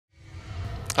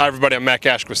Hi everybody, I'm Matt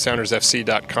Gaschk with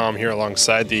SoundersFC.com here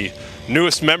alongside the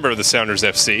newest member of the Sounders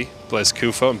FC, Blaise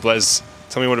Nkufo. And Blaise,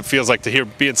 tell me what it feels like to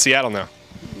be in Seattle now.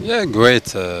 Yeah,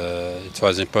 great. It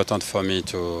was important for me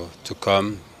to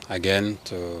come again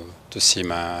to see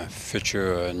my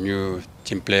future new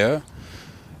team player,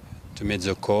 to meet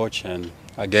the coach and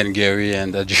again Gary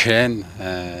and Adrian.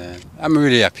 I'm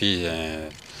really happy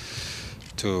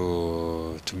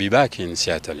to be back in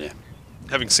Seattle. Yeah.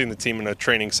 Having seen the team in a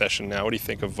training session now, what do you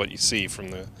think of what you see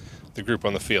from the group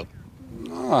on the field?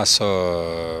 I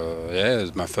saw, it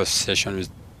was my first session with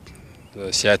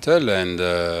Seattle, and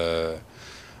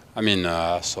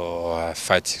I saw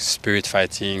spirit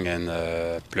fighting and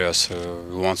players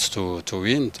who wants to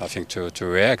win. I think to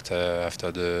react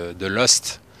after the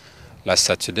loss last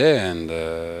Saturday, and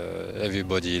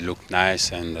everybody looked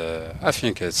nice, and I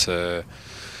think it's a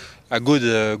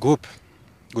good group,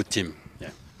 good team.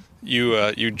 Yeah.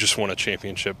 You just won a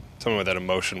championship. Tell me what that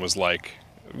emotion was like,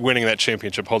 winning that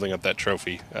championship, holding up that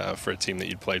trophy for a team that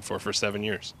you'd played for 7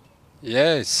 years.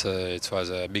 Yeah, it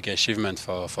was a big achievement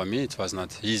for me. It was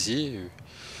not easy,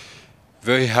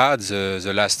 very hard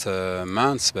the last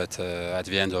months, but at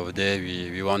the end of the day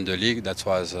we won the league. That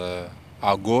was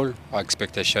our goal, our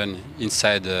expectation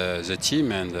inside the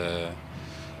team, and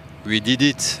we did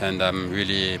it, and I'm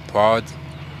really proud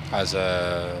as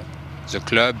the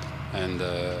club, and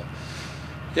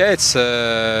it's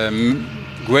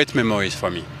great memories for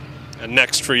me. And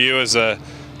next for you is a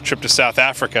trip to South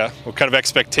Africa. What kind of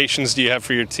expectations do you have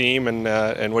for your team,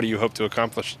 and what do you hope to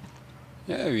accomplish?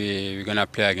 Yeah, we're gonna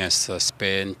play against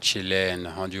Spain, Chile, and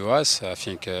Honduras. I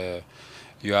think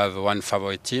you have one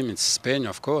favorite team, it's Spain,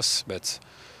 of course, but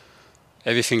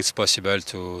everything is possible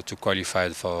to qualify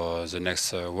for the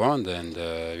next round, and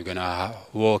you're gonna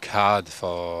work hard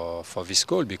for this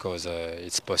goal, because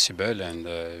it's possible, and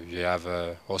you have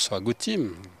also a good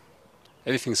team.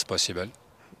 Everything's possible.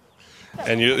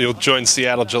 And you'll join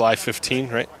Seattle July 15,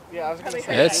 right? Yeah, I was going to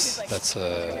say. Yes, that's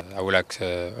I would like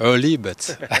early,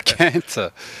 but I can't.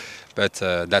 But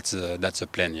that's the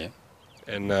plan, yeah.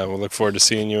 And we'll look forward to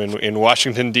seeing you in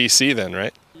Washington D.C. then,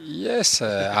 right? Yes,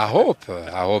 I hope.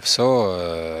 I hope so.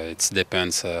 It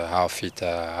depends how fit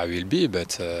I will be,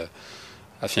 but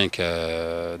I think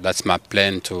that's my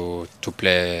plan to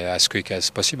play as quick as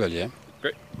possible. Yeah.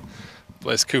 Great.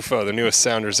 Blaise Nkufo, the newest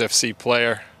Sounders FC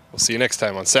player. We'll see you next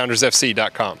time on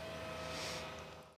SoundersFC.com.